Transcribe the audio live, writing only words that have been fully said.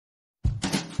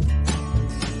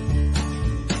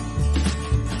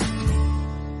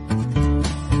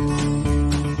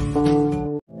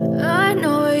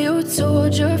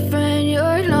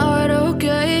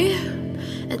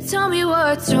tell me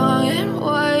what's wrong and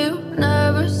why you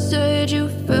never said you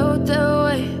felt that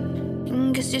way.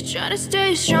 And guess you're trying to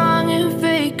stay strong and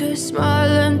fake a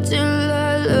smile until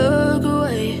I look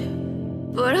away.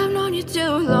 But I've known you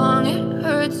too long, it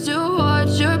hurts to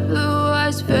watch your blue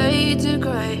eyes fade to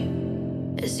gray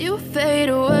as you fade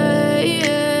away,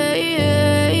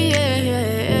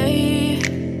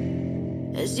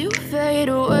 as you fade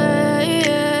away.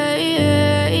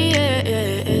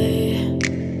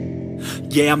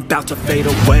 Yeah, I'm about to fade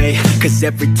away, cause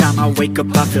every time I wake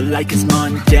up I feel like it's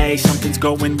Monday. Something's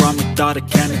going wrong with all the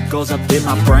chemicals up in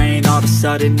my brain. All of a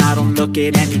sudden I don't look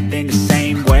at anything the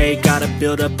same way. Got a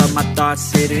buildup of my thoughts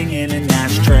sitting in an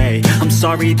ashtray. I'm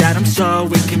sorry that I'm so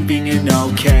inconvenient,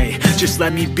 okay. Just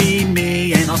let me be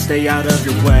me and I'll stay out of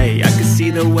your way. I can see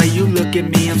the way you look at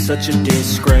me, I'm such a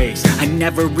disgrace. I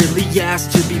never really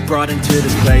asked to be brought into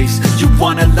this place. You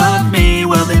wanna love me?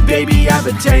 Well then baby I have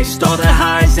a taste. All the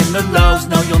highs and the lows,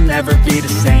 no you'll never be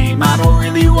the same. I don't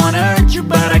really wanna hurt you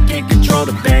but I can't control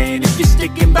the pain. If you're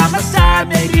sticking by my side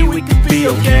maybe we could be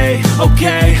okay.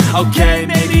 Okay,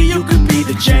 maybe you could be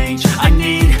the change I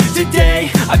need today.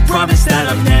 I promise that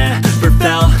I've never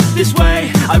felt this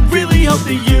way. I really hope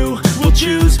that you will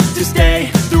choose to stay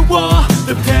through all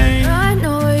the pain. I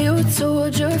know you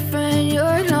told your friend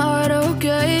you're not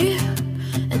okay,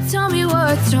 and tell me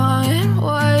what's wrong and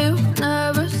why you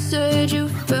never said you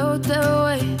felt that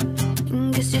way.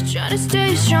 And guess you're trying to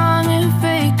stay strong and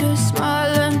fake a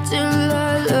smile until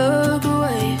I look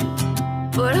away.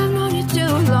 But I've known you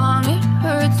too long, it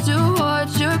hurts to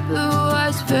watch your blue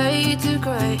eyes fade to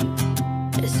gray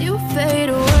as you fade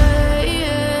away,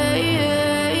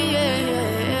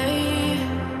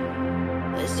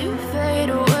 as you fade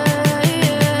away,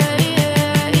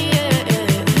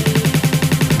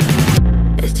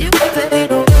 as you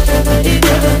fade away.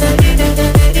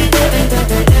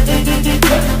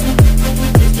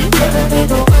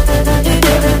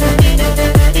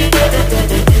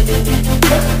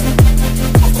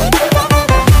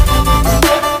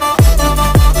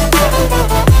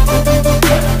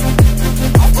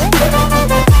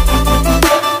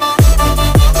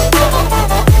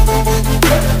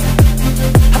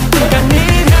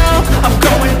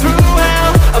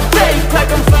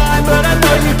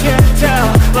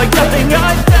 Like nothing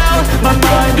I found, my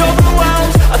mind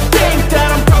overwhelms. I think that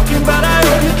I'm broken but I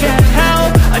really can't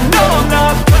help. I know I'm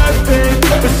not perfect,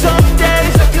 but some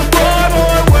days I feel far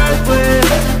more worthless.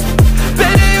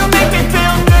 Baby, you make me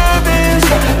feel nervous.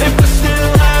 If I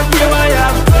still have you, I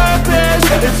have purpose.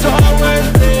 It's all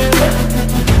worth it.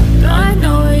 I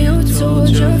know you told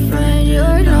your friend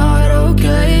you're not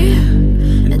okay,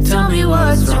 and tell me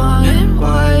what's wrong and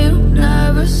why you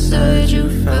never said you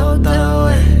felt that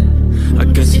way. I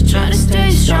guess you're trying to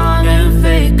stay strong and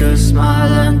fake a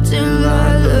smile until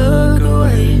I look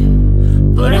away.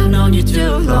 But I've known you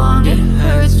too long, it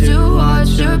hurts to watch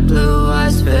your blue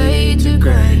eyes fade to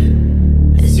gray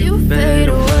as you fade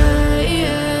away,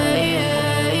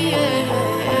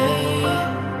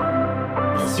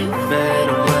 as you fade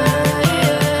away,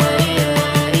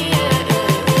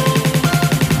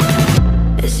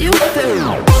 as you fade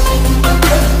away.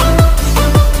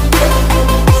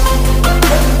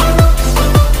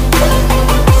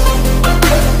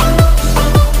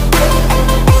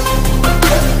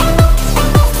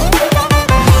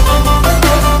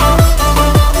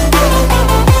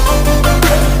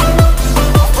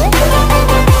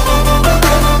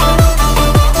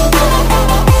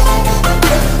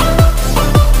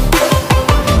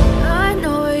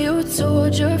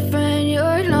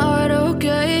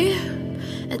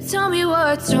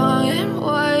 What's wrong and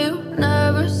why you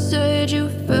never said you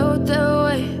felt that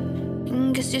way.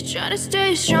 And guess you're trying to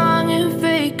stay strong and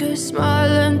fake a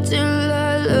smile until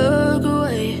I look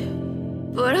away.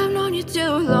 But I've known you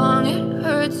too long, it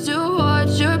hurts to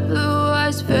watch your blue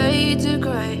eyes fade to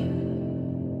gray.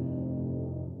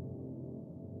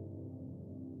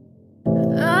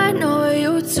 I know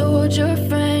you told your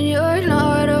friend you're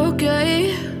not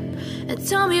okay, and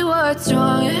tell me what's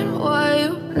wrong and why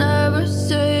you never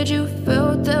said you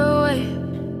felt that way.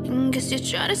 And guess you're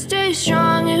trying to stay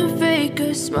strong and fake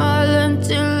a smile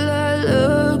until I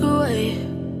look away.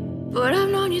 But I've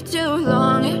known you too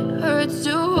long, it hurts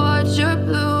to watch your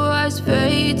blue eyes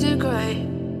fade to gray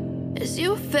as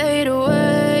you fade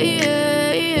away,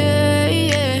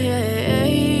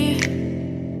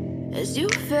 as you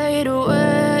fade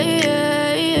away.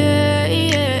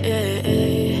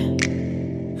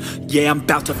 Yeah, I'm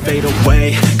about to fade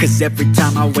away, cause every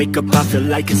time I wake up I feel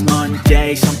like it's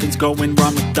Monday. Something's going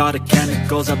wrong with all the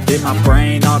chemicals up in my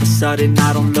brain. All of a sudden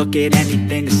I don't look at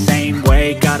anything the same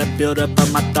way. Got a buildup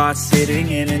of my thoughts sitting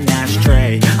in an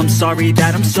ashtray. I'm sorry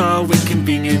that I'm so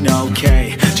inconvenient,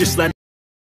 okay? Just let